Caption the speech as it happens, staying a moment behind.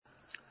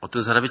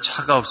어떤 사람이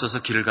차가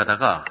없어서 길을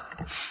가다가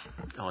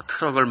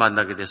트럭을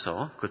만나게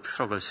돼서 그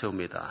트럭을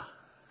세웁니다.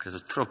 그래서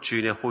트럭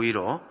주인의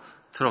호의로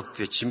트럭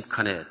뒤에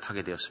짐칸에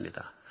타게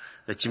되었습니다.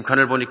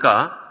 짐칸을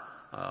보니까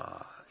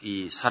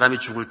이 사람이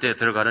죽을 때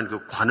들어가는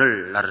그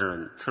관을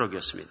나르는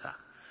트럭이었습니다.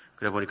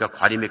 그래 보니까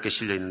관이 몇 개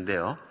실려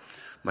있는데요.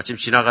 마침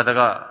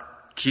지나가다가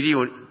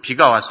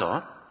비가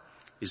와서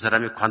이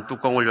사람이 관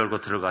뚜껑을 열고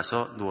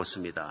들어가서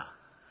누웠습니다.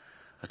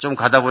 좀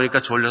가다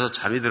보니까 졸려서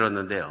잠이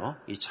들었는데요.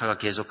 이 차가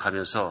계속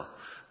가면서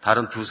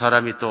다른 두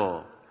사람이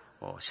또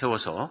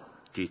세워서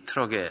뒤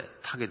트럭에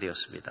타게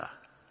되었습니다.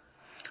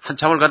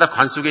 한참을 가다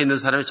관 속에 있는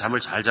사람이 잠을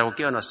잘 자고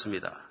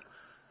깨어났습니다.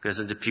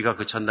 그래서 이제 비가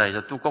그쳤나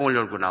해서 뚜껑을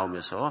열고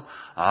나오면서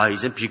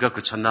이젠 비가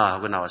그쳤나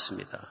하고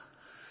나왔습니다.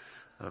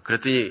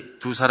 그랬더니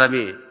두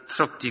사람이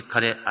트럭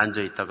뒷칸에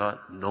앉아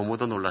있다가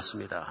너무도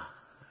놀랐습니다.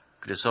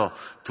 그래서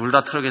둘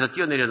다 트럭에서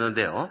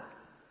뛰어내렸는데요.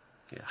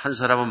 한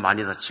사람은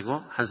많이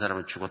다치고 한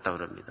사람은 죽었다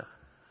그럽니다.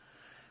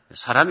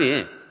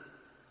 사람이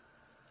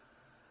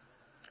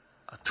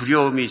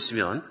두려움이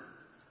있으면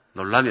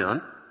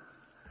놀라면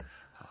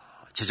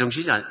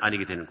제정신이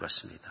아니게 되는 것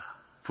같습니다.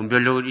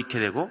 분별력을 잃게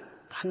되고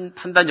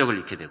판단력을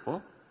잃게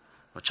되고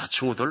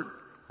좌충우돌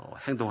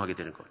행동하게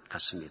되는 것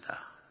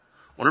같습니다.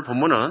 오늘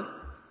본문은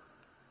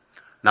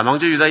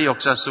남왕조 유다의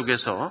역사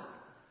속에서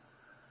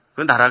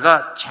그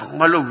나라가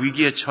정말로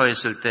위기에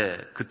처했을 때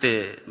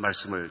그때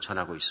말씀을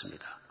전하고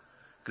있습니다.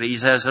 그래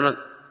이사야서는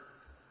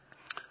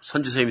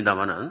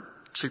선지서입니다마는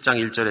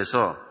 7장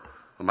 1절에서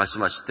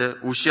말씀하실 때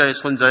우시아의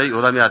손자의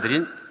요담의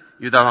아들인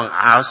유다왕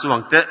아하스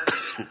왕 때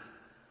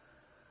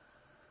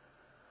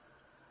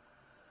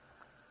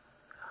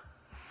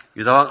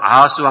유다왕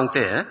아하스 왕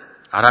때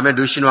아람의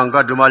르신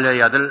왕과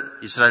르말리아의 아들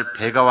이스라엘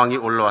베가 왕이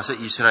올라와서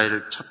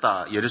이스라엘을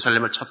쳤다,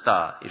 예루살렘을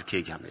쳤다 이렇게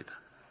얘기합니다.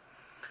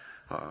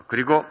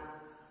 그리고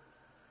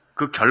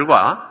그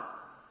결과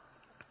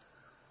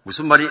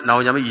무슨 말이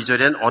나오냐면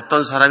 2절엔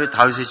어떤 사람이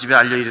다윗의 집에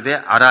알려 이르되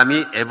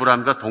아람이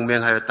에브람과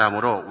동맹하였다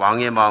하므로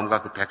왕의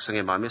마음과 그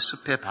백성의 마음이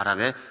숲의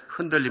바람에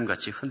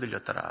흔들림같이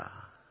흔들렸더라.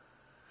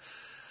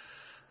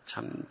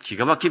 참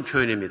기가 막힌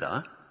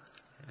표현입니다.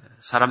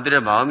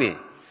 사람들의 마음이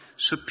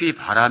숲이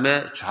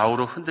바람에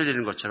좌우로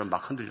흔들리는 것처럼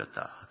막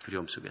흔들렸다.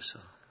 두려움 속에서.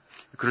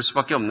 그럴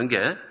수밖에 없는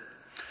게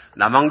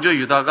남왕조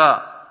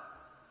유다가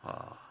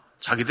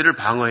자기들을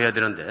방어해야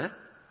되는데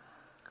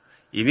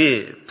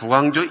이미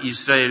북왕조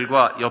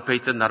이스라엘과 옆에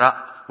있던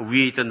나라,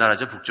 위에 있던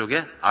나라죠.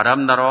 북쪽에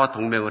아람 나라와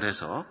동맹을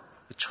해서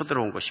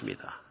쳐들어온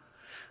것입니다.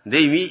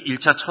 근데 이미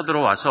 1차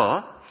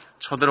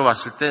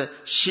쳐들어왔을 때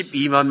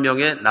 12만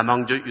명의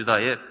남왕조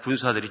유다의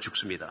군사들이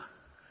죽습니다.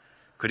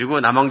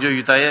 그리고 남왕조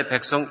유다의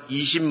백성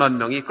 20만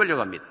명이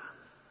끌려갑니다.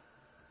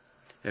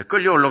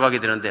 끌려 올라가게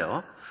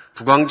되는데요.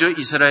 북왕조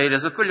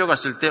이스라엘에서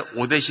끌려갔을 때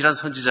오뎃이란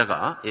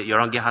선지자가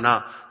열왕기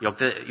하나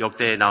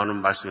역대에 나오는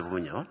말씀에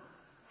보면요.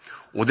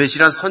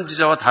 오뎃이란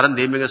선지자와 다른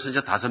 4명의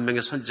선지자,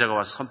 5명의 선지자가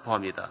와서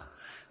선포합니다.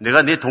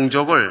 내가 내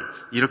동족을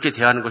이렇게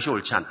대하는 것이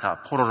옳지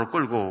않다. 포로로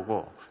끌고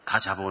오고 다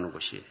잡아오는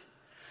것이.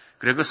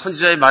 그리고 그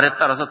선지자의 말에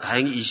따라서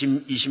다행히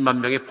 20만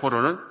명의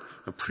포로는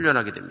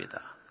풀려나게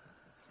됩니다.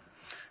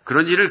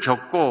 그런 일을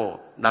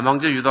겪고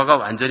남왕조 유다가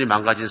완전히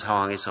망가진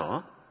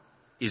상황에서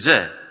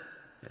이제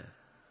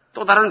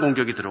또 다른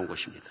공격이 들어온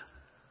것입니다.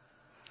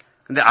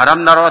 근데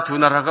아람 나라와 두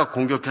나라가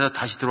공격해서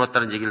다시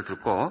들어왔다는 얘기를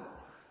듣고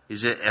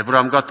이제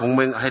에브람과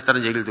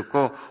동맹했다는 얘기를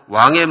듣고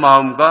왕의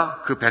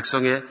마음과 그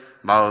백성의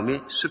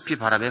마음이 숲이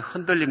바람에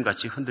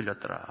흔들림같이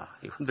흔들렸더라.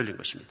 흔들린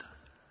것입니다.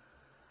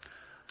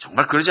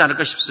 정말 그러지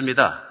않을까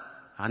싶습니다.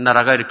 한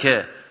나라가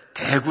이렇게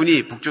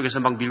대군이 북쪽에서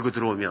막 밀고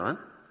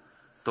들어오면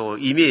또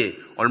이미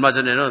얼마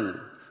전에는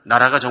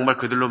나라가 정말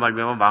그들로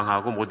말미암아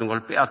망하고 모든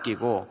걸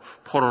빼앗기고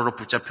포로로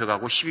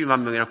붙잡혀가고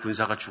 12만 명이나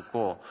군사가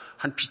죽고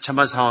한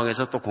비참한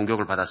상황에서 또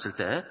공격을 받았을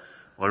때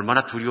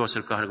얼마나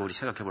두려웠을까 하는 걸 우리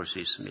생각해 볼 수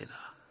있습니다.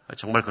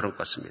 정말 그런 것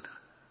같습니다.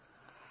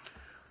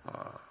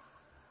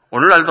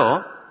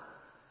 오늘날도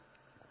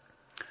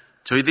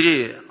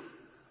저희들이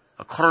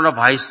코로나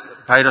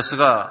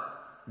바이러스가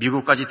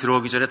미국까지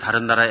들어오기 전에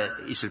다른 나라에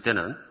있을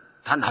때는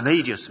다 남의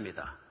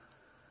일이었습니다.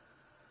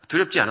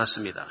 두렵지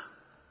않았습니다.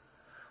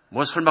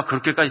 뭐 설마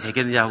그렇게까지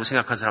되겠느냐 하고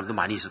생각한 사람도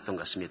많이 있었던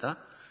것 같습니다.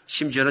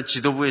 심지어는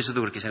지도부에서도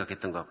그렇게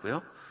생각했던 것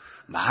같고요.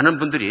 많은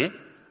분들이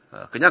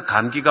그냥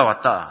감기가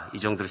왔다 이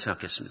정도로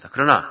생각했습니다.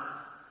 그러나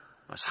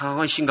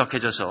상황은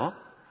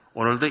심각해져서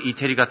오늘도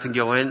이태리 같은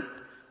경우엔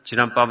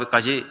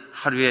지난밤까지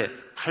하루에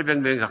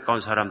 800명에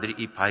가까운 사람들이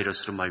이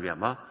바이러스로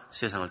말미암아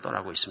세상을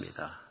떠나고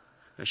있습니다.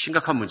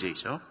 심각한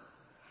문제이죠.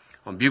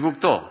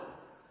 미국도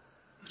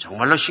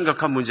정말로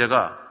심각한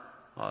문제가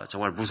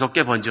정말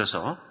무섭게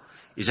번져서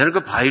이제는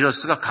그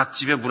바이러스가 각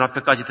집의 문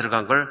앞에까지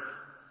들어간 걸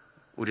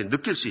우리는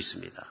느낄 수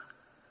있습니다.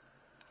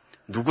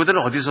 누구든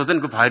어디서든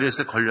그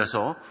바이러스에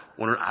걸려서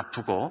오늘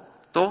아프고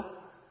또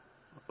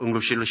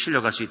응급실로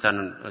실려갈 수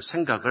있다는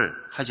생각을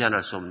하지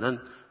않을 수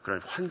없는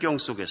그런 환경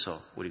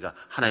속에서 우리가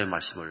하나님의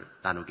말씀을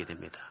나누게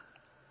됩니다.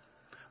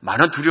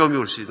 많은 두려움이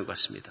올 수 있는 것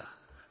같습니다.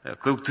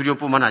 그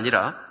두려움뿐만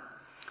아니라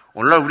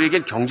오늘날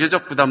우리에겐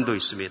경제적 부담도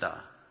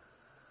있습니다.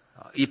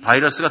 이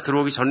바이러스가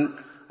들어오기 전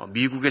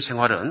미국의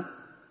생활은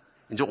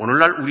이제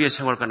오늘날 우리의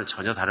생활과는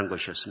전혀 다른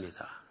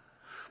것이었습니다.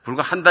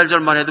 불과 한 달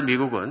전만 해도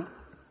미국은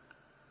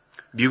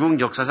미국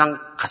역사상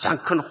가장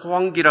큰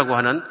호황기라고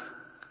하는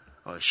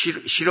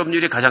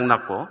실업률이 가장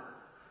낮고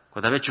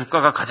그다음에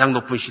주가가 가장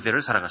높은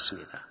시대를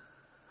살아갔습니다.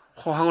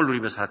 호황을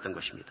누리며 살았던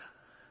것입니다.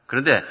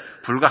 그런데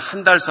불과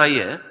한 달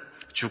사이에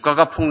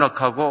주가가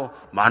폭락하고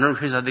많은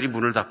회사들이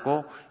문을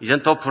닫고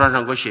이젠 더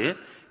불안한 것이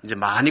이제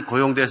많이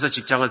고용돼서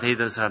직장을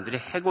다니던 사람들이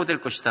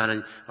해고될 것이다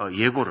하는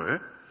예고를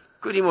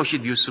끊임없이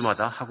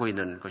뉴스마다 하고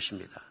있는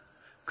것입니다.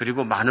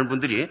 그리고 많은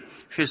분들이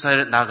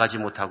회사에 나가지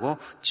못하고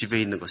집에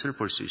있는 것을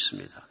볼 수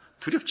있습니다.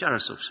 두렵지 않을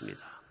수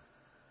없습니다.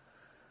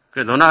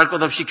 그래 너나 할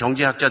것 없이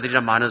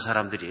경제학자들이나 많은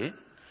사람들이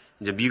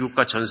이제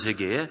미국과 전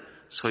세계에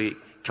소위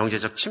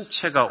경제적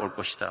침체가 올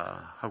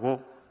것이다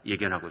하고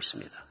예견하고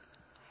있습니다.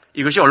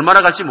 이것이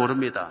얼마나 갈지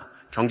모릅니다.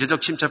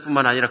 경제적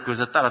침체뿐만 아니라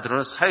그것에 따라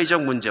들어오는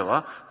사회적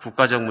문제와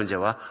국가적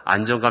문제와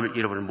안정감을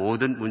잃어버리는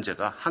모든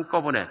문제가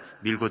한꺼번에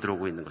밀고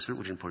들어오고 있는 것을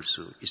우리는 볼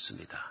수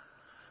있습니다.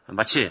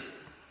 마치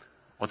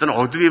어떤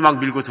어둠이 막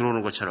밀고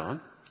들어오는 것처럼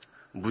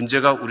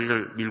문제가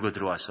우리를 밀고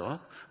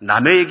들어와서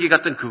남의 얘기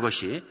같은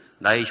그것이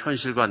나의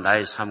현실과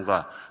나의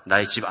삶과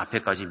나의 집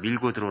앞에까지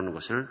밀고 들어오는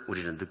것을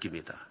우리는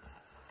느낍니다.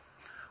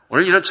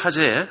 오늘 이런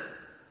차제에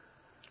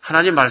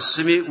하나님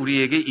말씀이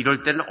우리에게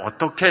이럴 때는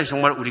어떻게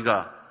정말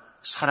우리가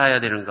살아야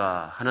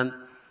되는가 하는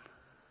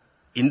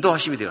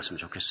인도하심이 되었으면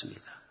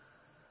좋겠습니다.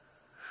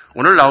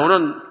 오늘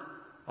나오는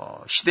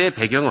시대의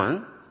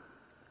배경은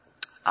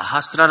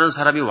아하스라는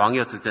사람이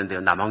왕이었을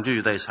때인데요. 남왕조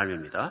유다의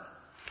삶입니다.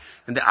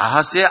 그런데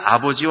아하스의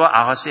아버지와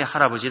아하스의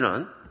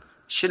할아버지는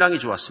신앙이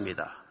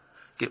좋았습니다.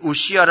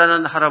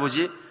 우시야라는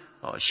할아버지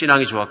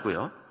신앙이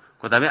좋았고요.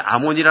 그 다음에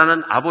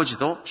아몬이라는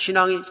아버지도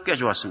신앙이 꽤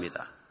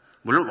좋았습니다.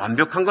 물론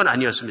완벽한 건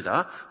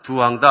아니었습니다. 두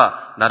왕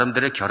다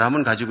나름대로의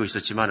결함은 가지고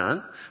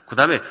있었지만은 그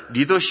다음에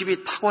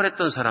리더십이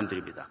탁월했던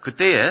사람들입니다.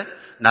 그때에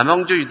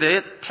남왕조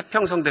유다의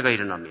태평성대가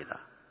일어납니다.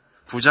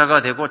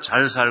 부자가 되고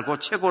잘 살고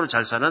최고로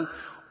잘 사는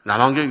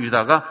남왕조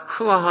유다가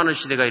흥황하는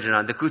시대가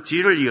일어나는데 그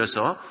뒤를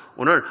이어서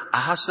오늘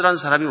아하스란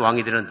사람이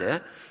왕이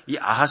되는데 이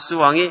아하스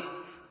왕이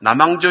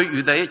남왕조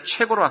유다의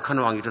최고로 악한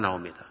왕으로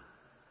나옵니다.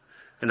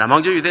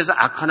 남왕조 유다에서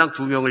악한 왕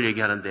두 명을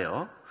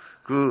얘기하는데요.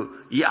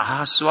 이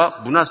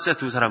아하스와 므낫세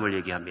두 사람을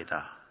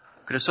얘기합니다.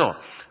 그래서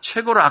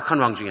최고로 악한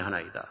왕 중에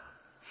하나이다.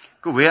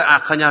 왜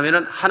악하냐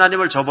하면은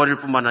하나님을 저버릴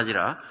뿐만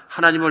아니라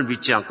하나님을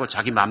믿지 않고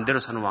자기 마음대로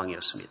사는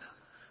왕이었습니다.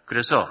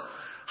 그래서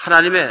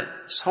하나님의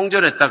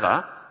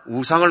성전에다가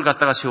우상을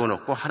갖다가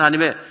세워놓고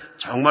하나님의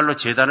정말로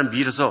제단을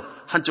밀어서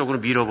한쪽으로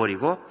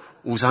밀어버리고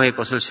우상의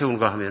것을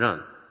세운가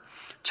하면은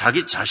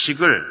자기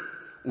자식을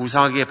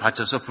우상에게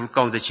바쳐서 불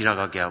가운데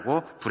지나가게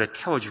하고 불에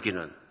태워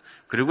죽이는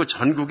그리고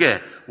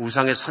전국에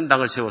우상의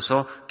산당을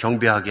세워서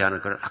경배하게 하는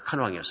그런 악한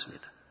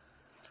왕이었습니다.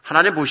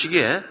 하나님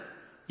보시기에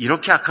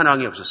이렇게 악한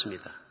왕이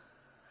없었습니다.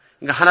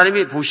 그러니까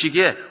하나님이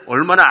보시기에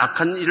얼마나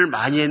악한 일을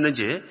많이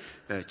했는지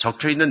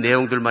적혀있는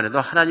내용들만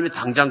해도 하나님이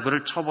당장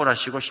그를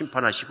처벌하시고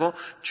심판하시고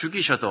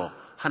죽이셔도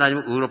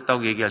하나님은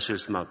의롭다고 얘기할 수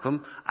있을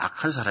만큼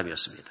악한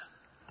사람이었습니다.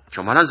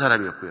 교만한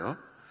사람이었고요.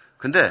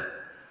 그런데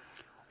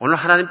오늘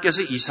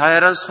하나님께서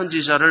이사야라는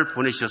선지자를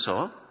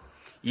보내셔서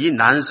이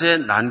난세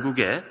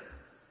난국에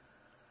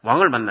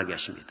왕을 만나게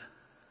하십니다.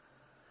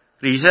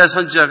 이사야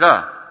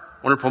선지자가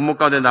오늘 본문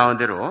가운데 나온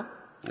대로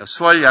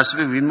수알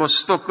야습의 윗모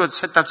수도 끝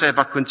세탁자의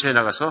밭 근처에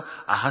나가서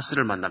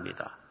아하스를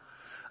만납니다.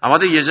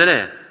 아마도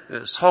예전에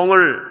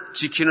성을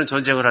지키는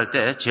전쟁을 할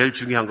때 제일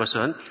중요한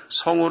것은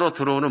성으로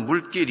들어오는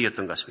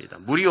물길이었던 것 같습니다.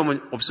 물이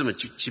없으면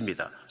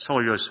집니다.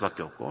 성을 열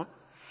수밖에 없고.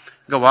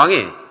 그러니까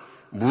왕이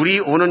물이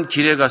오는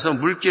길에 가서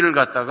물길을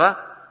갖다가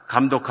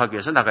감독하기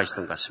위해서 나가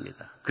있었던 것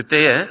같습니다.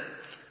 그때에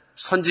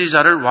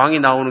선지자를 왕이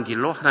나오는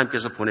길로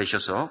하나님께서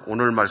보내셔서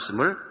오늘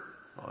말씀을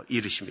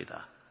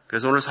이르십니다.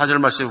 그래서 오늘 4절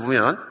말씀에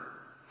보면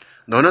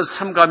너는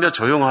삼가며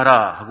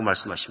조용하라 하고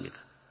말씀하십니다.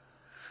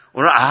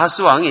 오늘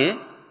아하스 왕이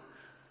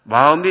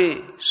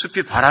마음이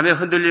숲이 바람에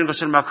흔들리는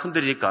것처럼 막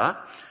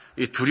흔들리니까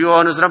이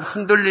두려워하는 사람,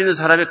 흔들리는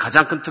사람의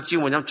가장 큰 특징이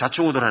뭐냐면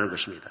좌충우돌하는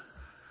것입니다.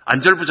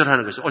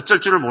 안절부절하는 것이죠.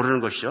 어쩔 줄을 모르는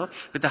것이죠.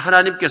 그때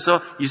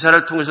하나님께서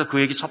이사야를 통해서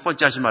그에게 첫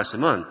번째 하신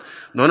말씀은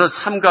너는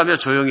삼가며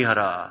조용히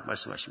하라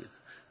말씀하십니다.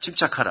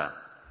 침착하라.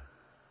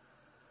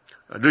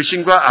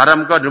 르신과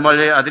아람과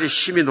르말레의 아들이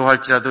심히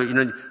노할지라도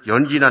이는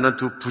연기나는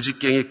두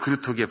부직갱이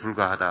그루터기에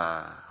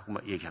불과하다 하고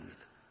얘기합니다.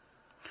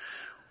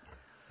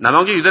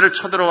 남왕조 유다를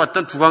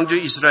쳐들어왔던 북왕조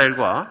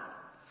이스라엘과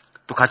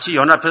또 같이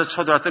연합해서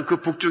쳐들어왔던 그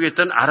북쪽에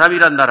있던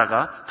아람이란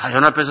나라가 다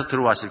연합해서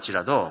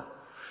들어왔을지라도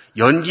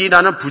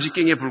연기나는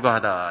부직갱이에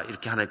불과하다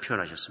이렇게 하나님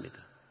표현하셨습니다.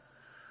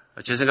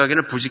 제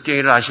생각에는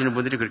부직갱이를 아시는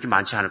분들이 그렇게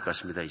많지 않을 것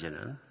같습니다.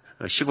 이제는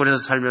시골에서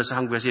살면서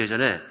한국에서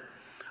예전에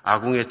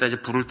아궁이에다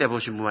이제 불을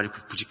떼보신 분만이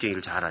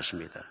부직갱이를 잘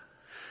아십니다.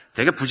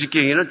 되게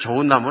부직갱이는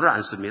좋은 나무를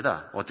안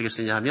씁니다. 어떻게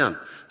쓰냐 하면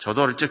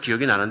저도 어릴 적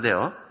기억이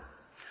나는데요.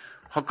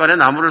 헛간에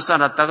나무를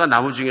쌓아놨다가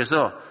나무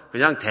중에서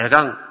그냥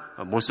대강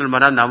못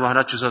쓸만한 나무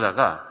하나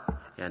주워다가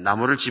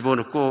나무를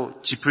집어넣고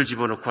짚을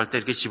집어넣고 할 때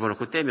이렇게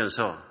집어넣고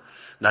떼면서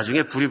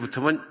나중에 불이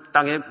붙으면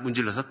땅에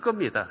문질러서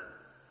끕니다.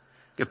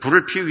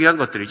 불을 피우기 위한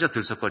것들이죠.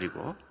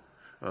 들썩거리고.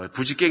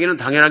 부직갱이는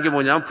당연한 게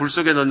뭐냐면 불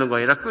속에 넣는 거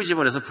아니라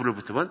끄집어내서 불을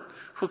붙으면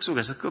흙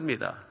속에서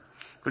끕니다.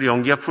 그리고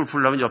연기가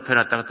풀풀 나면 옆에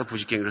놨다가 또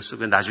부직갱이를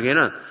쓰고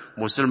나중에는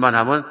못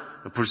쓸만하면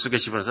불 속에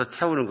집어넣어서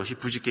태우는 것이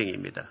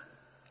부직갱이입니다.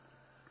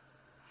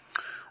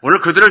 오늘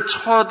그들을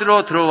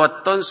쳐들어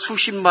들어왔던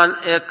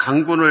수십만의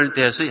강군을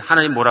대해서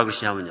하나님 뭐라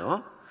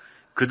그러시냐면요.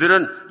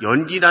 그들은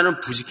연기나는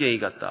부직갱이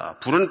같다.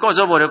 불은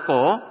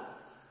꺼져버렸고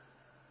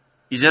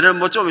이제는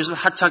뭐 좀 있으면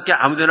하찮게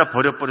아무데나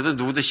버려버려도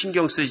누구도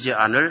신경 쓰지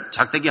않을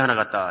작대기 하나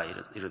같다.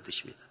 이런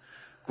뜻입니다.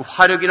 그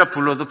화력이나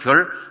불로도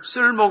별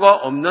쓸모가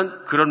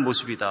없는 그런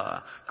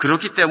모습이다.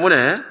 그렇기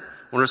때문에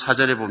오늘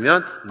 4절에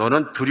보면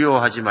너는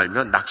두려워하지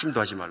말며 낙심도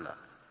하지 말라.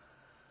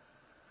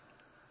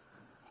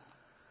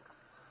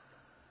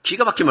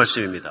 기가 막힌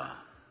말씀입니다.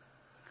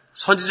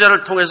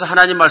 선지자를 통해서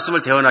하나님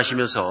말씀을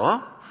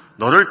대언하시면서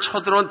너를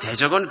쳐들어온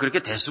대적은 그렇게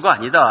대수가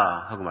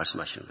아니다 하고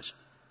말씀하시는 거죠.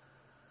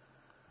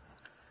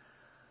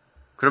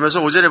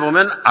 그러면서 5절에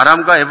보면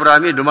아람과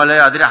에브라임이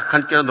르말라의 아들이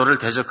악한 꾀로 너를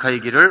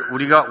대적하이기를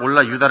우리가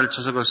올라 유다를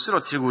쳐서 그걸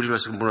쓰러뜨리고 우리로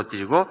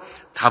무너뜨리고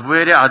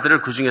다부엘의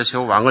아들을 그 중에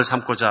세워 왕을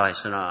삼고자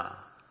했으나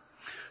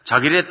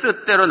자기의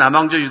뜻대로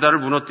남왕조 유다를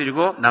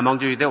무너뜨리고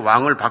남왕조 유다의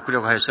왕을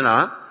바꾸려고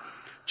하였으나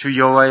주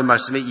여호와의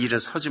말씀에 이 일은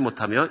서지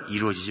못하며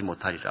이루어지지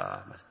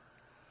못하리라.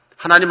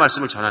 하나님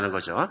말씀을 전하는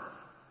거죠.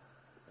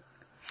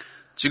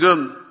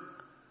 지금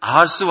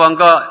아하스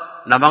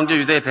왕과 남왕조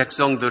유다의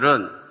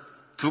백성들은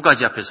두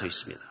가지 앞에 서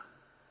있습니다.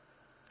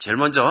 제일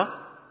먼저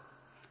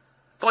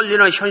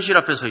떨리는 현실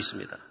앞에 서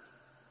있습니다.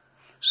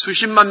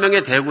 수십만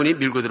명의 대군이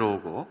밀고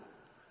들어오고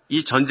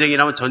이 전쟁이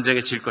나면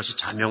전쟁에 질 것이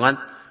자명한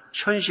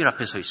현실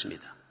앞에 서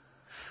있습니다.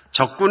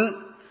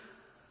 적군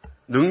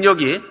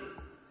능력이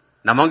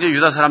남왕조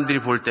유다 사람들이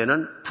볼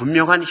때는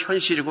분명한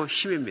현실이고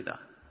힘입니다.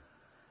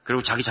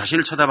 그리고 자기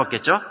자신을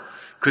쳐다봤겠죠?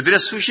 그들의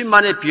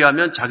수십만에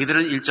비하면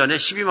자기들은 일전에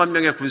 12만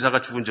명의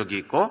군사가 죽은 적이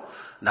있고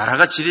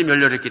나라가 질이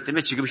멸렬했기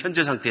때문에 지금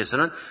현재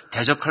상태에서는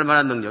대적할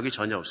만한 능력이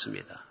전혀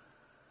없습니다.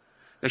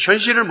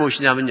 현실을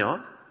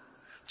무엇이냐면요.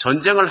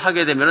 전쟁을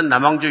하게 되면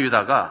남왕조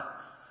유다가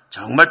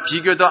정말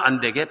비교도 안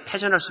되게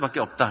패전할 수밖에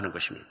없다 하는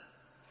것입니다.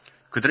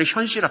 그들은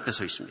현실 앞에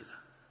서 있습니다.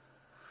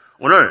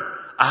 오늘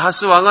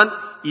아하스 왕은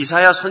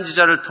이사야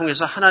선지자를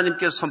통해서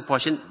하나님께서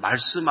선포하신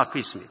말씀 앞에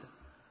있습니다.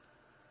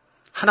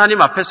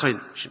 하나님 앞에 서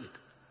있는 것입니다.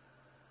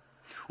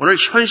 오늘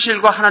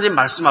현실과 하나님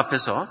말씀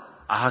앞에서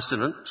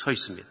아하스는 서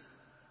있습니다.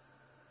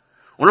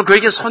 오늘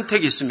그에게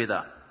선택이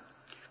있습니다.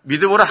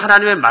 믿음으로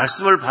하나님의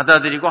말씀을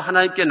받아들이고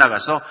하나님께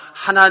나가서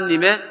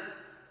하나님의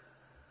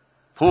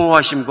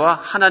보호하심과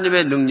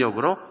하나님의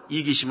능력으로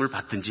이기심을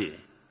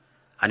받든지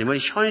아니면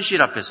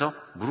현실 앞에서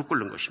무릎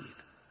꿇는 것입니다.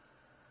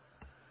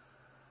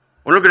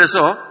 오늘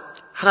그래서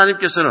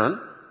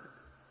하나님께서는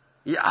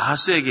이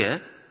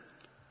아하스에게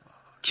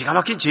기가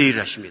막힌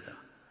제의를 하십니다.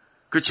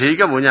 그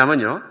제의가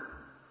뭐냐면요.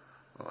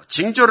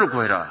 징조를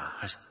구해라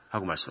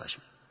하고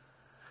말씀하십니다.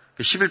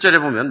 11절에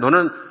보면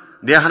너는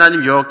내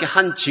하나님 여호와께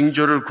한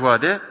징조를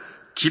구하되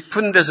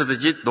깊은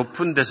데서든지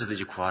높은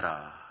데서든지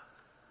구하라.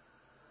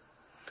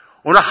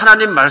 오늘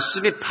하나님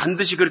말씀이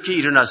반드시 그렇게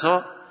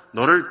일어나서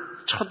너를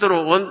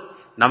쳐들어온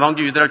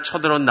남왕조 유다를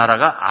쳐들어온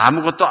나라가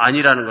아무것도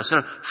아니라는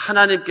것을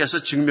하나님께서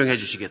증명해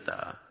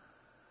주시겠다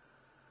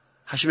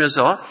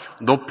하시면서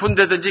높은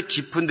데든지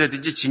깊은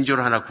데든지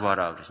징조를 하나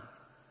구하라 그러십니다.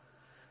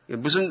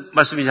 무슨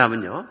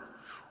말씀이냐면요.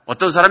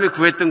 어떤 사람이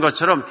구했던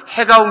것처럼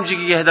해가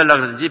움직이게 해달라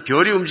그러든지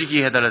별이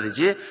움직이게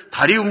해달라든지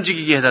달이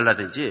움직이게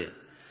해달라든지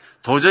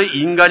도저히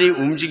인간이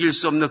움직일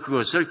수 없는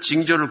그것을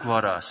징조를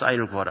구하라,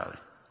 사인을 구하라.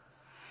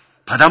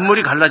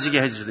 바닷물이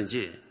갈라지게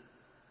해주든지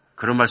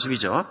그런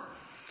말씀이죠.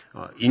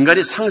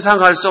 인간이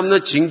상상할 수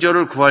없는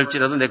징조를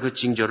구할지라도 내 그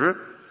징조를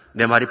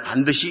내 말이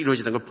반드시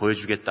이루어지는 걸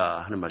보여주겠다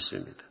하는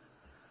말씀입니다.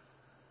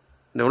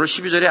 근데 오늘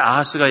 12절에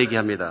아하스가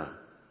얘기합니다.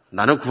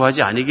 나는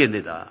구하지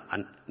아니겠나이다.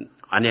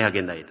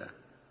 아니하겠나이다.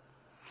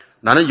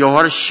 나는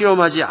여호와를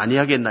시험하지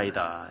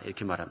아니하겠나이다.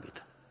 이렇게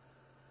말합니다.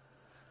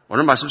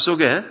 오늘 말씀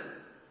속에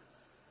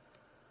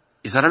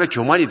이 사람의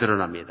교만이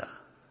드러납니다.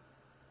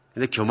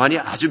 근데 교만이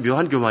아주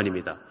묘한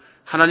교만입니다.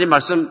 하나님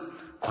말씀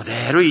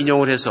그대로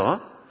인용을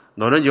해서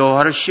너는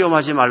여호와를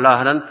시험하지 말라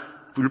하는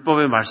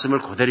율법의 말씀을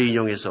그대로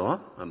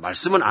인용해서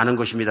말씀은 아는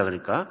것입니다.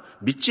 그러니까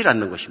믿질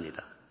않는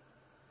것입니다.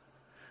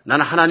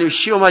 나는 하나님을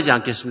시험하지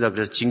않겠습니다.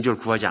 그래서 징조를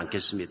구하지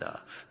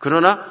않겠습니다.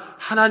 그러나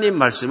하나님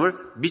말씀을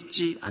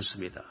믿지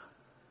않습니다.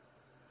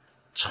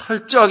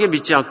 철저하게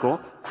믿지 않고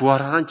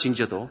구하라는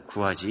징조도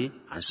구하지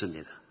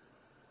않습니다.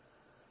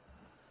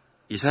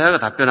 이사야가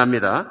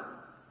답변합니다.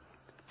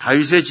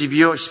 다윗의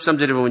집이요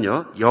 13절에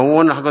보면요.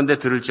 영원하건대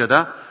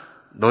들을지어다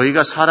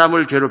너희가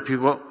사람을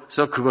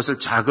괴롭히고서 그것을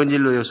작은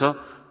일로 여서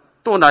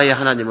또 나의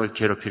하나님을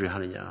괴롭히려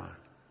하느냐.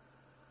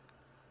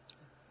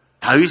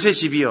 다윗의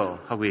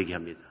집이요 하고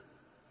얘기합니다.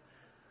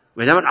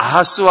 왜냐하면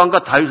아하스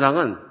왕과 다윗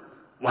왕은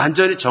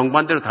완전히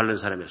정반대로 다른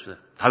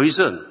사람이었습니다.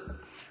 다윗은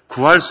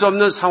구할 수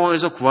없는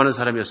상황에서 구하는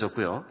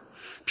사람이었었고요.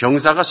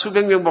 병사가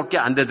수백 명밖에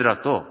안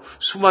되더라도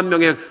수만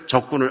명의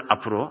적군을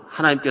앞으로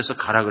하나님께서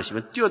가라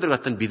그러시면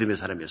뛰어들어갔던 믿음의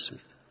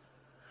사람이었습니다.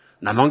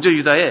 남왕조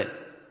유다의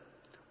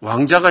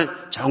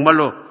왕자가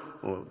정말로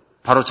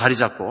바로 자리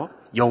잡고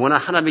영원한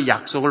하나님의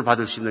약속을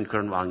받을 수 있는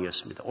그런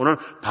왕이었습니다. 오늘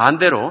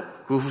반대로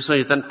그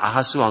후손이었던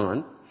아하스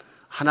왕은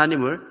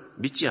하나님을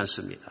믿지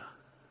않습니다.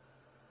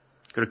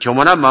 그리고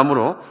교만한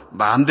마음으로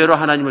마음대로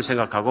하나님을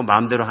생각하고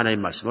마음대로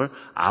하나님 말씀을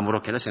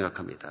아무렇게나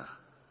생각합니다.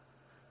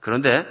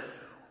 그런데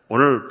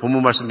오늘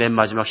본문 말씀 맨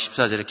마지막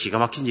 14절에 기가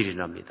막힌 일이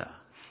납니다.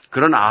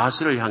 그런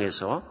아하스를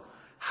향해서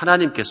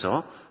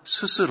하나님께서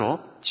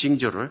스스로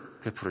징조를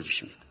베풀어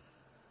주십니다.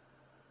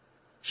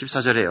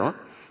 14절에요.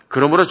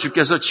 그러므로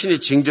주께서 친히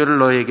징조를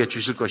너희에게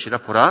주실 것이라.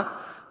 보라,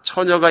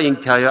 처녀가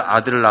잉태하여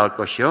아들을 낳을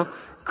것이요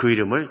그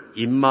이름을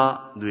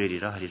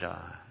임마누엘이라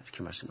하리라.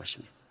 이렇게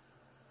말씀하십니다.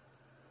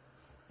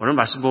 오늘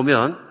말씀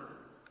보면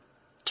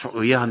참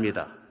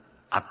의아합니다.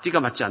 앞뒤가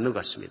맞지 않는 것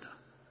같습니다.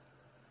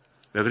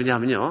 왜 그러냐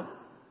하면요,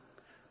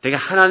 되게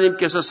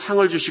하나님께서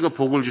상을 주시고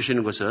복을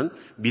주시는 것은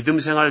믿음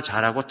생활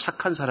잘하고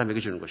착한 사람에게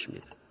주는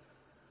것입니다.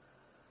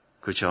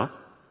 그렇죠?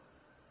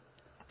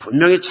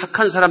 분명히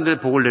착한 사람들의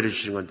복을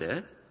내려주시는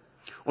건데,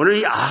 오늘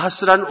이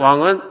아하스란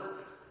왕은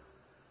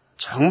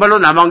정말로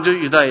남왕조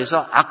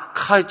유다에서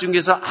악한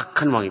중에서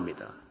악한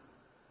왕입니다.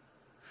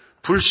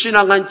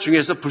 불신앙한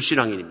중에서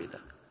불신앙인입니다.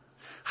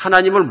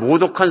 하나님을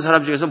모독한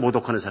사람 중에서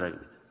모독하는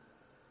사람입니다.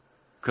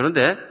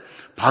 그런데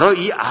바로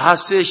이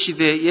아하스의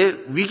시대에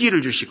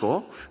위기를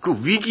주시고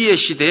그 위기의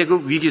시대에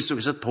그 위기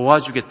속에서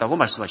도와주겠다고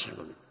말씀하시는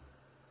겁니다.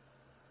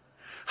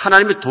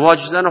 하나님이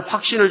도와주시다는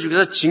확신을 주기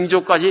위해서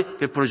징조까지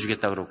베풀어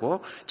주겠다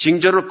그러고,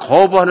 징조를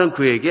거부하는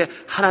그에게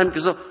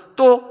하나님께서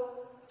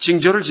또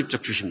징조를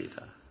직접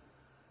주십니다.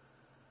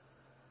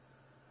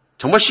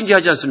 정말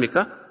신기하지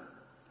않습니까?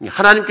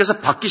 하나님께서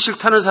받기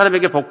싫다는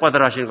사람에게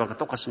복받으라 하시는 것과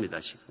똑같습니다.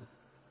 지금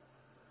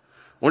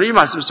오늘 이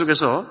말씀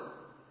속에서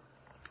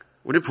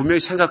우리 분명히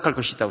생각할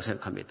것이 있다고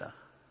생각합니다.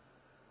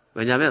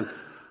 왜냐하면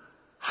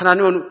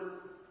하나님은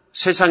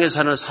세상에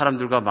사는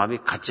사람들과 마음이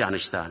같지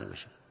않으시다 하는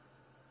것입니다.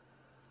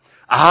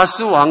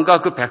 아하스 왕과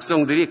그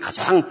백성들이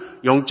가장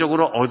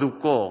영적으로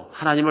어둡고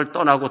하나님을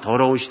떠나고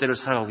더러운 시대를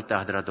살아가고 있다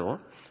하더라도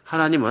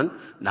하나님은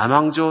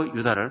남왕조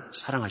유다를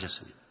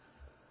사랑하셨습니다.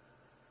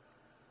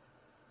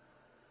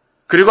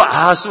 그리고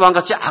아하스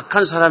왕같이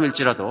악한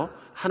사람일지라도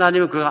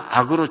하나님은 그가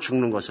악으로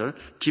죽는 것을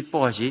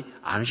기뻐하지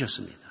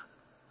않으셨습니다.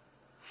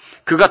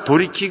 그가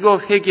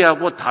돌이키고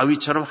회개하고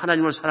다윗처럼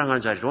하나님을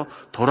사랑하는 자리로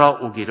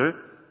돌아오기를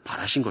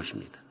바라신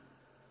것입니다.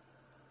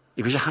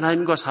 이것이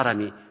하나님과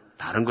사람이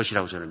다른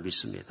것이라고 저는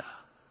믿습니다.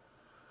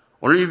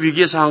 오늘 이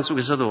위기의 상황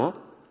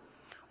속에서도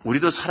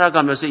우리도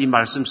살아가면서 이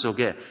말씀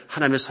속에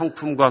하나님의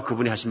성품과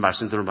그분이 하신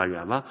말씀들을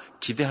말미암아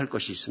기대할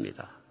것이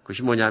있습니다.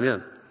 그것이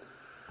뭐냐면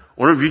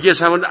오늘 위기의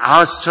상황은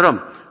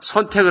아하스처럼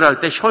선택을 할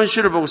때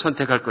현실을 보고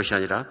선택할 것이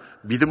아니라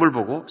믿음을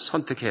보고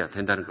선택해야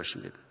된다는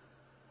것입니다.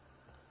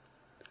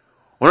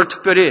 오늘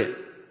특별히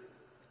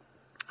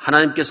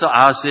하나님께서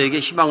아하스에게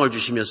희망을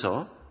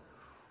주시면서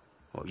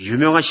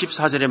유명한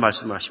 14절의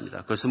말씀을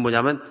하십니다. 그것은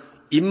뭐냐면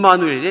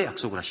임마누엘의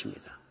약속을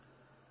하십니다.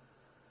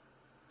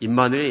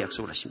 임마누엘의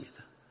약속을 하십니다.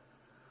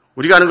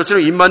 우리가 아는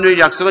것처럼 임마누엘의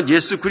약속은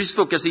예수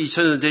그리스도께서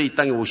 2000년 전에 이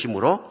땅에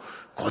오심으로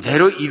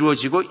그대로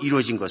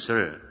이루어진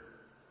것을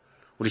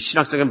우리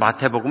신약성경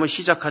마태복음은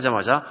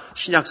시작하자마자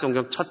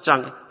신약성경 첫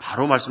장에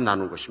바로 말씀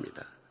나누는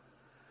것입니다.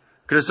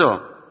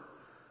 그래서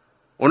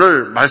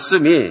오늘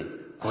말씀이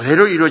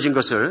그대로 이루어진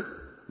것을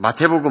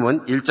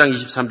마태복음은 1장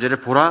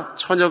 23절에 보라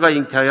처녀가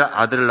잉태하여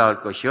아들을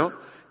낳을 것이요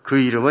그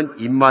이름은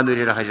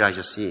임마누엘이라 하리라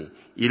하셨으니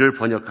이를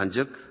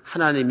번역한즉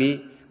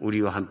하나님이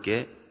우리와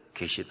함께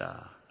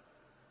계시다.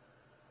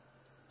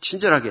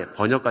 친절하게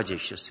번역까지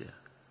해주셨어요.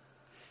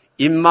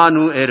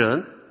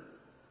 임마누엘은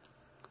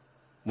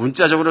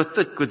문자적으로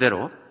뜻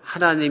그대로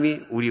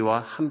하나님이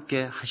우리와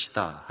함께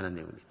하시다 하는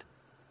내용입니다.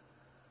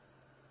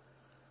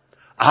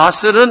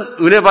 아하스는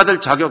은혜 받을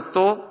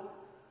자격도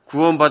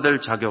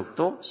구원받을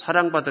자격도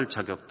사랑받을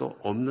자격도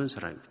없는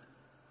사람입니다.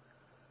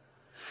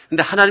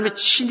 그런데 하나님의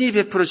친히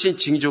베풀어 주신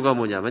징조가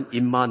뭐냐면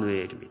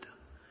임마누엘입니다.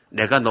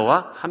 내가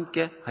너와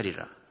함께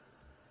하리라.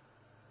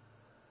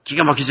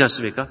 기가 막히지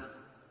않습니까?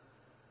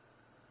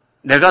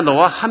 내가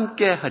너와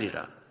함께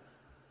하리라.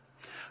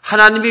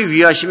 하나님이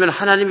위하시면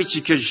하나님이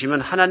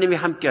지켜주시면 하나님이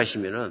함께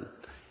하시면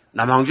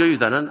남왕조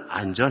유다는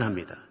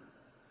안전합니다.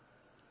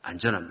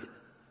 안전합니다.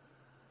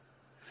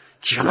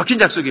 기가 막힌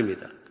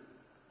약속입니다.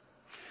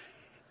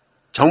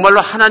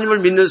 정말로 하나님을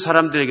믿는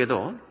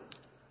사람들에게도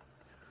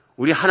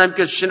우리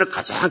하나님께서 주시는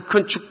가장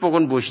큰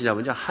축복은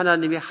무엇이냐면요.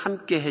 하나님이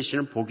함께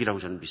하시는 복이라고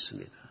저는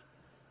믿습니다.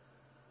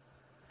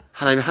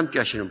 하나님이 함께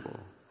하시는 복.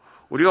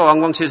 우리가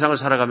왕왕 세상을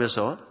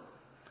살아가면서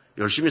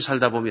열심히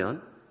살다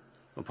보면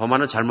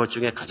범하는 잘못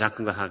중에 가장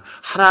큰 건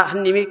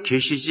하나님이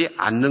계시지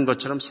않는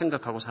것처럼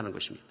생각하고 사는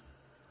것입니다.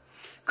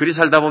 그리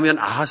살다 보면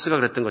아하스가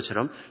그랬던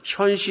것처럼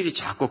현실이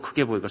자꾸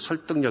크게 보이고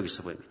설득력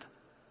있어 보입니다.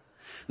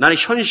 나는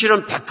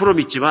현실은 100%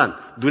 믿지만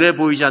눈에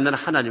보이지 않는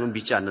하나님은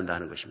믿지 않는다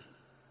하는 것입니다.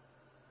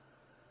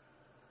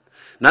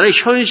 나는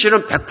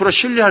현실은 100%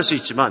 신뢰할 수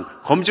있지만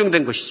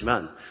검증된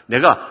것이지만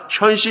내가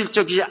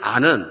현실적이지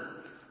않은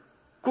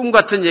꿈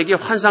같은 얘기,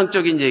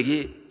 환상적인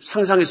얘기,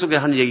 상상 속에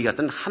하는 얘기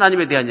같은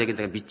하나님에 대한 얘기는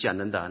내가 믿지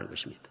않는다 하는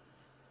것입니다.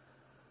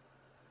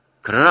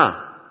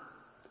 그러나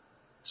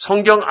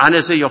성경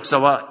안에서의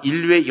역사와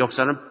인류의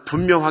역사는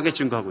분명하게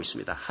증거하고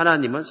있습니다.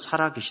 하나님은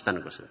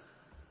살아계시다는 것을.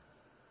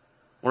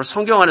 오늘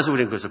성경 안에서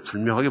우리는 그것을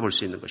분명하게 볼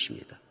수 있는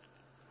것입니다.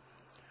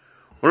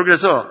 오늘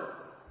그래서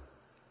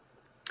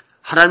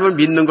하나님을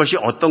믿는 것이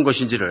어떤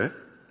것인지를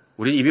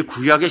우리는 이미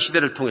구약의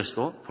시대를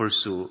통해서도 볼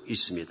수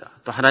있습니다.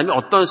 또 하나님이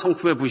어떤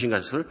성품의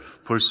분이신가를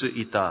볼 수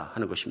있다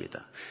하는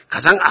것입니다.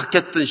 가장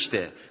악했던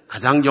시대,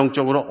 가장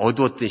영적으로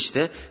어두웠던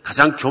시대,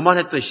 가장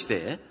교만했던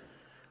시대에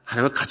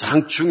하나님은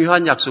가장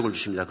중요한 약속을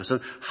주십니다. 그것은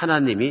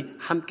하나님이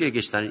함께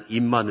계시다는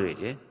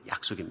임마누엘의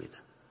약속입니다.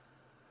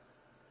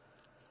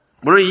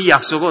 물론 이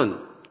약속은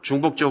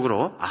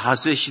중복적으로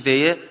아하스의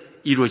시대에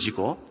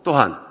이루어지고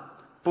또한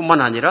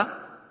뿐만 아니라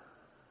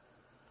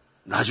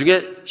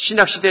나중에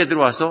신약 시대에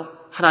들어와서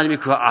하나님이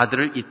그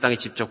아들을 이 땅에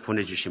직접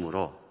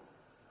보내주심으로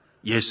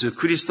예수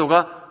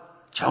그리스도가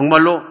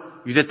정말로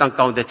유대 땅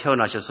가운데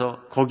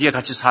태어나셔서 거기에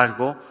같이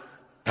살고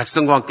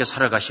백성과 함께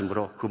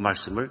살아가심으로 그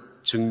말씀을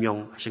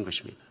증명하신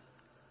것입니다.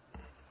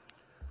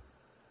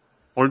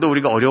 오늘도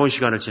우리가 어려운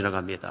시간을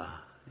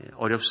지나갑니다.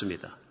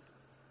 어렵습니다.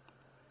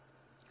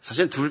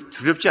 사실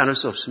두렵지 않을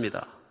수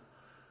없습니다.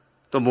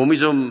 또 몸이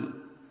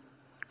좀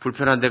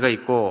불편한 데가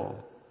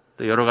있고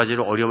또 여러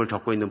가지로 어려움을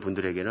겪고 있는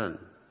분들에게는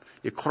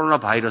이 코로나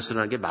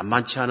바이러스라는 게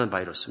만만치 않은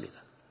바이러스입니다.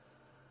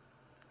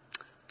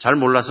 잘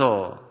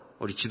몰라서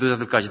우리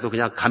지도자들까지도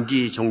그냥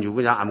감기 종류고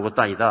그냥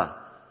아무것도 아니다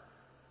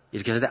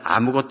이렇게 하는데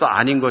아무것도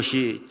아닌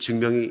것이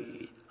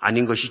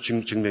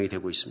증명이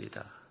되고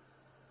있습니다.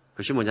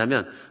 그것이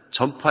뭐냐면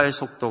전파의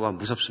속도가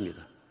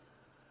무섭습니다.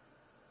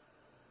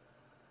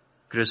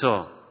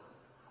 그래서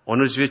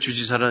어느 주의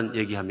주지사는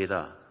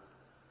얘기합니다.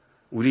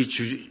 우리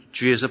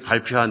주에서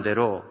발표한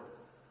대로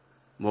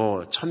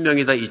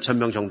 1000명이다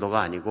 2000명 정도가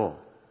아니고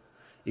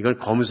이건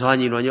검사한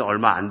인원이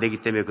얼마 안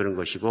되기 때문에 그런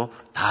것이고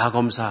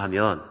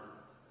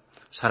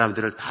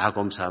사람들을 다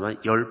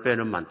검사하면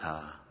 10배는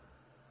많다.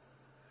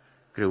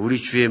 그래 우리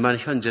주에만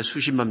현재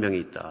수십만 명이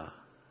있다.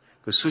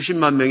 그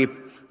수십만 명이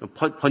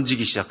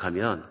번지기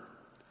시작하면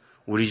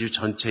우리 주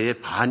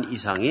전체의 반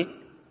이상이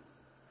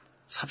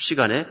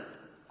삽시간에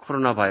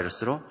코로나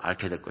바이러스로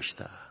앓게 될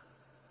것이다.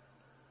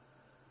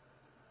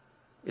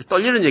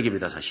 떨리는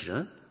얘기입니다,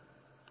 사실은.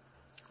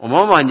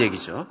 어마어마한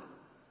얘기죠.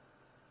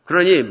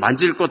 그러니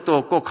만질 것도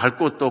없고 갈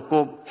곳도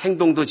없고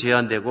행동도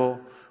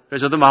제한되고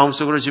그래서 저도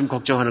마음속으로 지금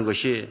걱정하는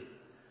것이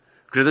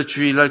그래도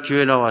주일날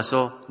교회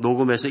나와서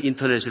녹음해서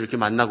인터넷으로 이렇게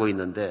만나고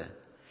있는데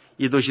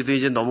이 도시도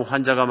이제 너무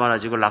환자가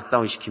많아지고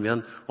락다운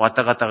시키면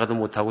왔다 갔다가도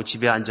못하고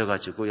집에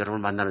앉아가지고 여러분을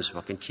만나는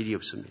수밖에 길이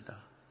없습니다.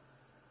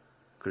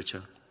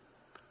 그렇죠.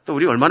 또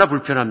우리 얼마나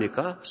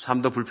불편합니까?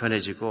 삶도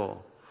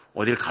불편해지고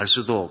어딜 갈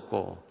수도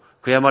없고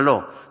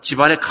그야말로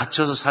집안에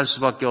갇혀서 살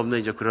수밖에 없는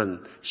이제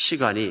그런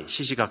시간이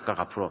시시각각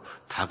앞으로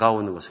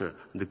다가오는 것을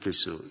느낄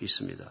수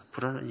있습니다.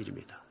 불안한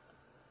일입니다.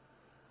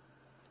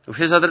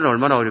 회사들은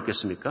얼마나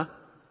어렵겠습니까?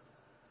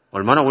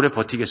 얼마나 오래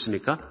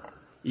버티겠습니까?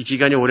 이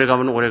기간이 오래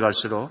가면 오래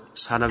갈수록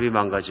산업이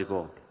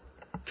망가지고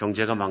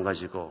경제가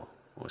망가지고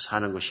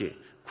사는 것이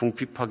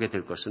궁핍하게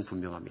될 것은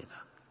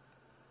분명합니다.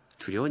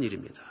 두려운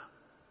일입니다.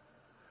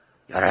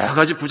 여러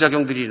가지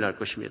부작용들이 일어날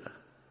것입니다.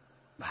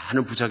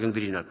 많은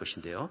부작용들이 일어날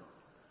것인데요.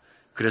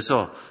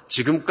 그래서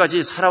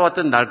지금까지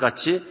살아왔던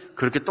날같이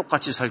그렇게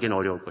똑같이 살기는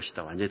어려울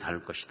것이다. 완전히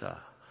다를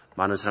것이다.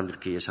 많은 사람들이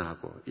그렇게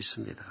예상하고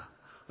있습니다.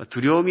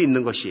 두려움이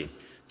있는 것이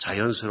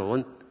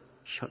자연스러운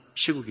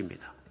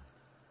시국입니다.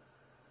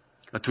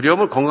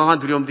 두려움은 건강한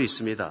두려움도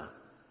있습니다.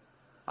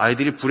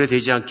 아이들이 불에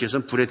대지 않기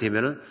위해서는 불에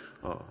대면은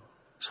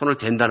손을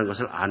댄다는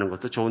것을 아는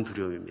것도 좋은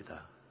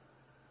두려움입니다.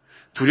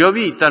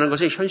 두려움이 있다는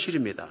것은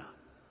현실입니다.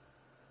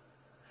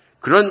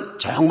 그런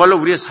정말로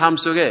우리의 삶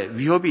속에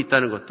위협이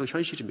있다는 것도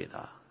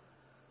현실입니다.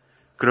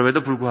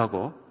 그럼에도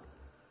불구하고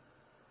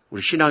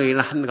우리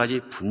신앙에는 한 가지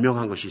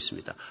분명한 것이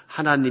있습니다.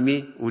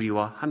 하나님이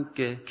우리와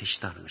함께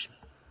계시다 하는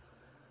것입니다.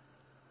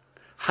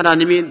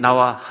 하나님이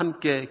나와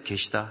함께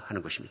계시다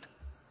하는 것입니다.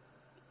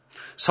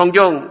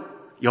 성경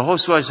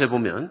여호수아서에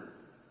보면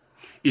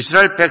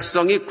이스라엘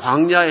백성이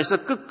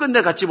광야에서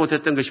끝끝내 갖지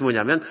못했던 것이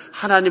뭐냐면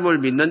하나님을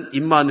믿는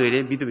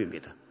임마누엘의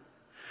믿음입니다.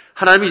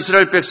 하나님이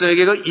이스라엘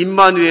백성에게 그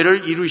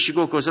임마누엘을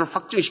이루시고 그것을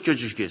확증시켜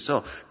주시기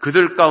위해서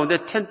그들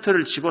가운데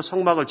텐트를 치고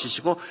성막을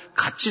치시고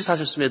같이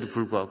사셨음에도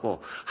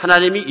불구하고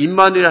하나님이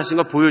임마누엘 하신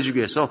걸 보여주기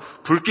위해서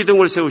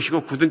불기둥을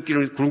세우시고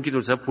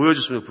구름기둥을 세워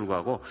보여줬음에도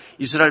불구하고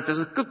이스라엘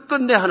백성은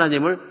끝끝내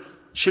하나님을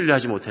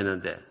신뢰하지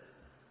못했는데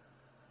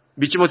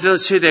믿지 못했던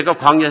세대가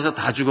광야에서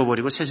다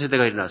죽어버리고 새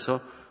세대가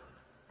일어나서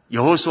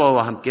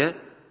여호수아와 함께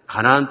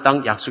가나안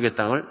땅 약속의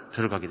땅을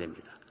들어가게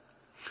됩니다.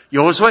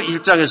 여호수아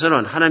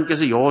 1장에서는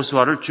하나님께서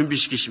여호수아를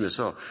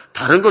준비시키시면서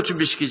다른 거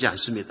준비시키지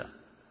않습니다.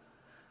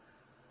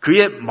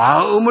 그의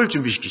마음을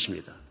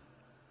준비시키십니다.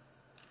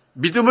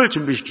 믿음을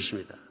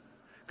준비시키십니다.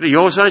 그리고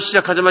여호수아는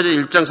시작하자마자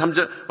 1장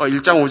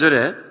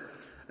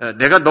 5절에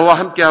내가 너와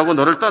함께하고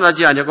너를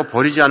떠나지 아니하고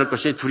버리지 않을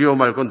것이니 두려워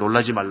말고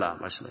놀라지 말라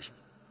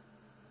말씀하십니다.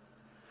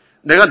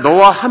 내가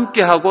너와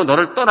함께하고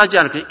너를 떠나지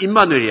않을 것이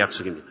임마누엘의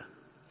약속입니다.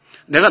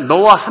 내가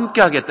너와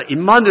함께하겠다.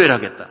 임마누엘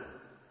하겠다.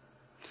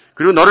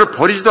 그리고 너를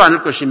버리지도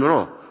않을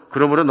것이므로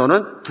그러므로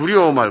너는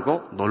두려워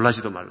말고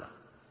놀라지도 말라.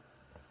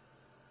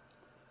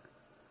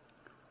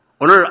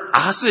 오늘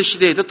아하스의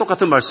시대에도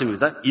똑같은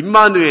말씀입니다.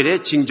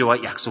 임마누엘의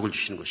징조와 약속을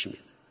주시는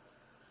것입니다.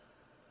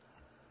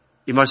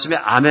 이 말씀에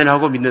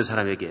아멘하고 믿는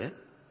사람에게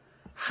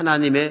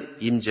하나님의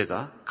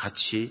임재가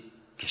같이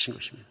계신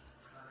것입니다.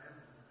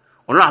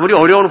 오늘 아무리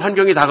어려운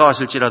환경이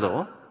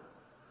다가왔을지라도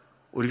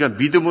우리가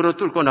믿음으로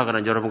뚫고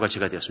나가는 여러분과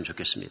제가 되었으면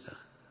좋겠습니다.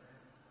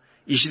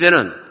 이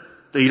시대는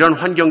또 이런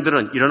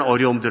환경들은, 이런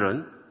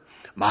어려움들은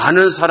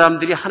많은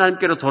사람들이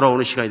하나님께로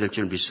돌아오는 시간이 될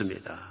줄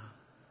믿습니다.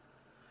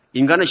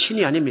 인간은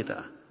신이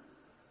아닙니다.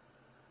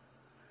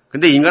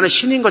 근데 인간은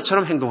신인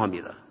것처럼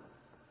행동합니다.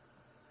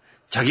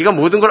 자기가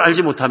모든 걸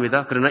알지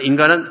못합니다. 그러나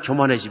인간은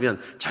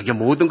교만해지면 자기가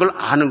모든 걸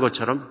아는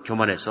것처럼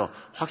교만해서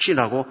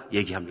확신하고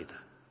얘기합니다.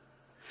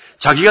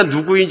 자기가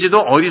누구인지도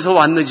어디서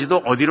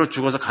왔는지도 어디로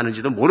죽어서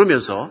가는지도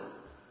모르면서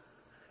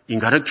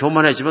인간은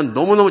교만해지면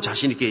너무너무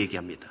자신 있게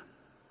얘기합니다.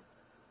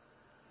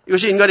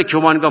 이것이 인간의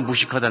교만과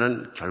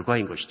무식하다는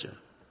결과인 것이죠.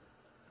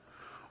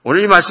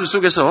 오늘 이 말씀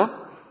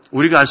속에서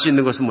우리가 알 수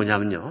있는 것은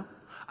뭐냐면요.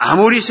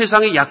 아무리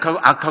세상이 약하고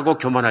악하고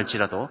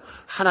교만할지라도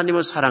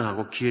하나님은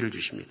사랑하고 기회를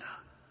주십니다.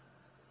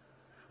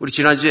 우리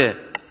지난주에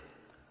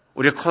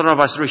우리가 코로나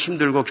바이러스로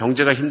힘들고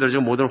경제가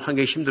힘들어지고 모든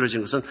환경이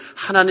힘들어진 것은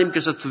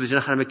하나님께서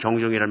두드리시는 하나님의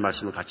경종이라는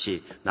말씀을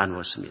같이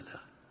나누었습니다.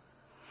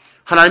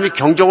 하나님이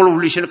경종을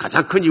울리시는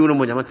가장 큰 이유는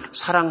뭐냐면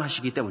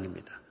사랑하시기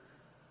때문입니다.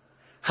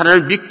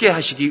 하나님을 믿게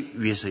하시기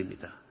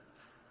위해서입니다.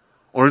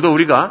 오늘도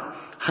우리가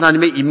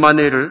하나님의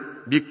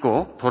임마누엘을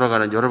믿고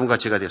돌아가는 여러분과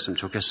제가 되었으면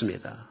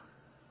좋겠습니다.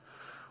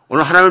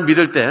 오늘 하나님을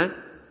믿을 때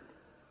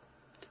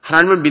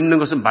하나님을 믿는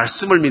것은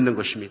말씀을 믿는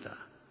것입니다.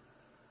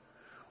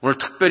 오늘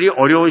특별히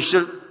어려운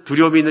시절,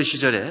 두려움이 있는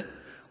시절에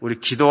우리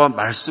기도와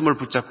말씀을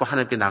붙잡고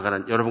하나님께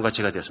나가는 여러분과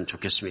제가 되었으면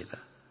좋겠습니다.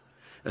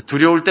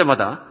 두려울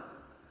때마다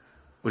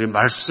우리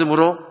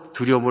말씀으로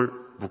두려움을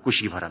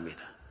묶으시기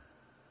바랍니다.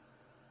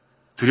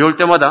 두려울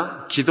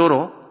때마다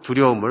기도로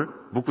두려움을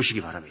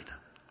묶으시기 바랍니다.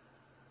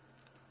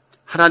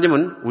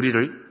 하나님은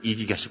우리를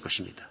이기게 하실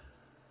것입니다.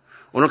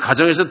 오늘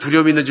가정에서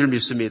두려움이 있는 줄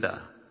믿습니다.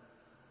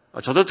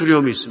 저도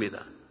두려움이 있습니다.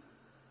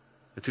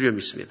 두려움이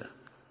있습니다.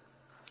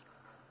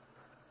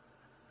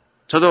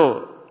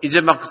 저도 이제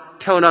막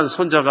태어난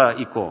손자가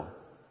있고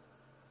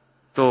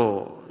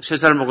또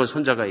 3살 먹은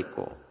손자가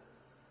있고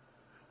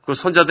그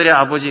손자들의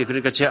아버지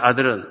그러니까 제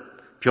아들은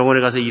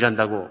병원에 가서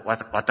일한다고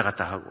왔다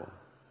갔다 하고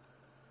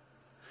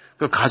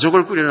그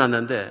가족을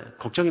꾸려놨는데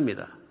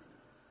걱정입니다.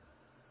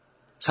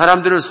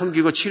 사람들을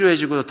섬기고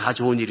치료해주고 다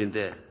좋은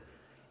일인데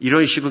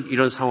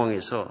이런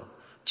상황에서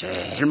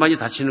제일 많이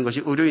다치는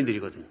것이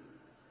의료인들이거든요.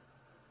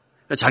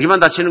 자기만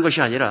다치는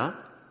것이 아니라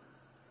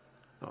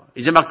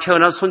이제 막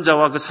태어난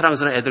손자와 그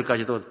사랑스러운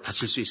애들까지도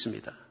다칠 수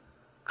있습니다.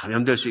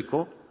 감염될 수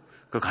있고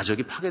그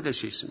가족이 파괴될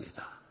수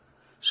있습니다.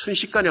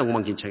 순식간에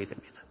엉망진창이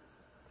됩니다.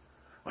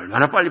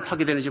 얼마나 빨리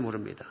파괴되는지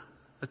모릅니다.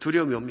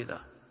 두려움이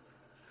옵니다.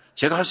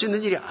 제가 할 수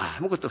있는 일이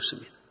아무것도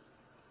없습니다.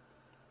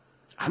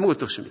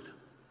 아무것도 없습니다.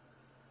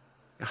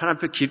 하나님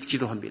앞에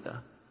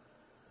기도합니다.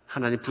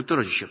 하나님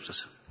붙들어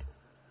주시옵소서.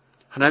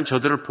 하나님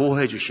저들을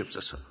보호해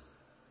주시옵소서.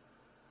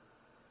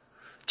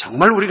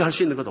 정말 우리가 할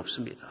수 있는 것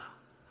없습니다.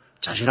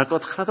 자신할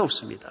것 하나도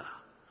없습니다.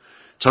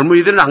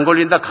 젊은이들은 안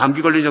걸린다,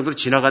 감기 걸린 정도로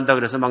지나간다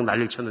그래서 막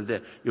난리를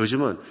쳤는데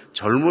요즘은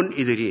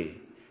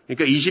젊은이들이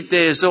그러니까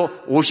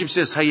 20대에서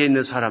 50세 사이에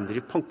있는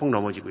사람들이 펑펑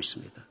넘어지고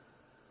있습니다.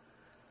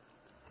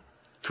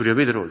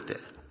 두려움이 들어올 때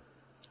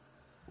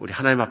우리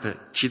하나님 앞에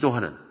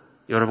기도하는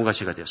여러분과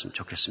제가 되었으면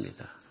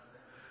좋겠습니다.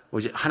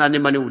 오직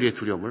하나님만이 우리의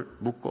두려움을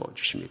묶어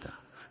주십니다.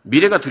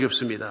 미래가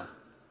두렵습니다.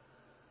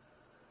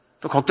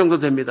 또 걱정도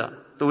됩니다.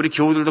 또 우리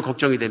교우들도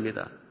걱정이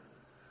됩니다.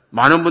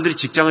 많은 분들이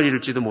직장을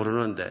잃을지도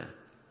모르는데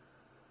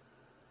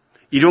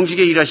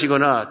일용직에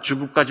일하시거나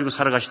주급 가지고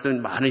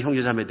살아가시던 많은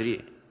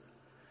형제자매들이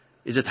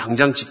이제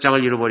당장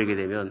직장을 잃어버리게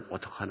되면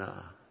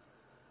어떡하나.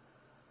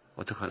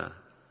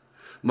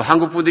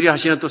 한국 분들이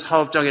하시는 또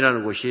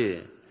사업장이라는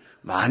곳이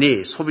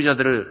많이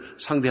소비자들을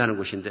상대하는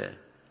곳인데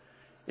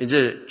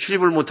이제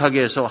출입을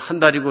못하게 해서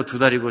 1달이고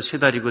 2달이고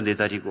 3달이고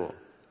 4달이고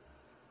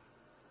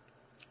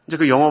이제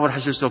그 영업을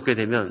하실 수 없게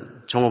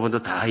되면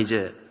종업원도 다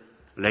이제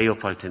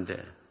레이오프 할 텐데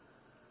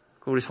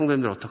그럼 우리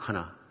성도님들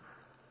어떡하나?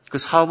 그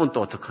사업은 또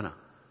어떡하나?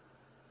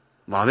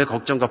 마음의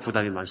걱정과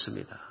부담이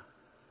많습니다.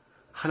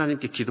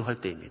 하나님께 기도할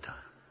때입니다.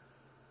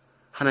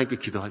 하나님께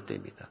기도할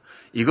때입니다.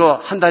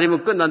 이거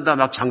 1달이면 끝난다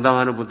막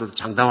장담하는 분들도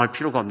장담할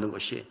필요가 없는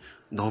것이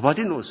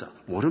nobody knows.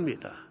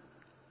 모릅니다.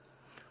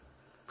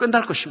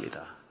 끝날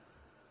것입니다.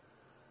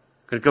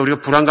 그러니까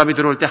우리가 불안감이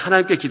들어올 때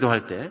하나님께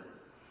기도할 때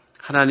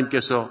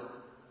하나님께서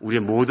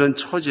우리의 모든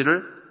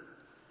처지를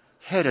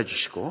헤아려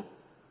주시고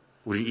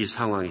우리 이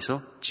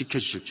상황에서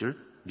지켜주실 줄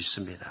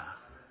믿습니다.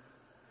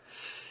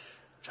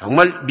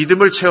 정말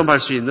믿음을 체험할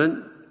수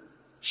있는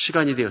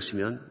시간이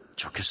되었으면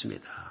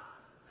좋겠습니다.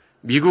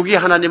 미국이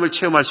하나님을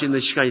체험할 수 있는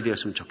시간이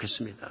되었으면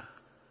좋겠습니다.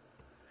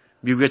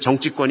 미국의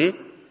정치권이,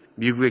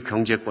 미국의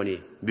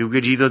경제권이,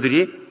 미국의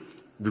리더들이,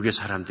 미국의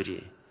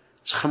사람들이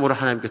참으로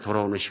하나님께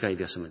돌아오는 시간이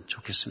되었으면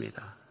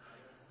좋겠습니다.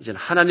 이제는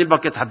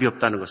하나님밖에 답이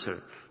없다는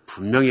것을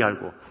분명히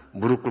알고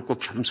무릎 꿇고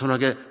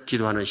겸손하게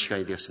기도하는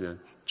시간이 되었으면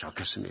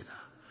좋겠습니다.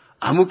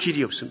 아무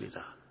길이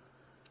없습니다.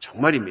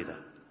 정말입니다.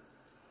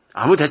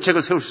 아무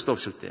대책을 세울 수도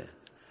없을 때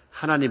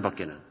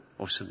하나님밖에는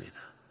없습니다.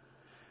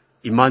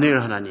 임마누엘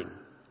하나님,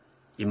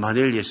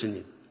 임마누엘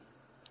예수님,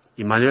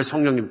 임마누엘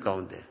성령님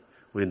가운데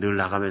우리 늘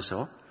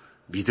나가면서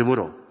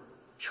믿음으로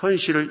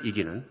현실을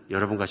이기는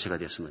여러분과 제가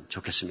되었으면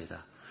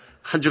좋겠습니다.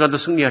 한 주간도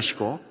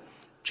승리하시고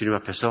주님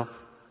앞에서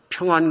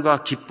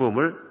평안과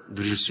기쁨을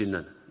누릴 수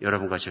있는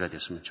여러분과 제가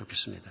되었으면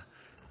좋겠습니다.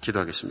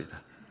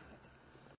 기도하겠습니다.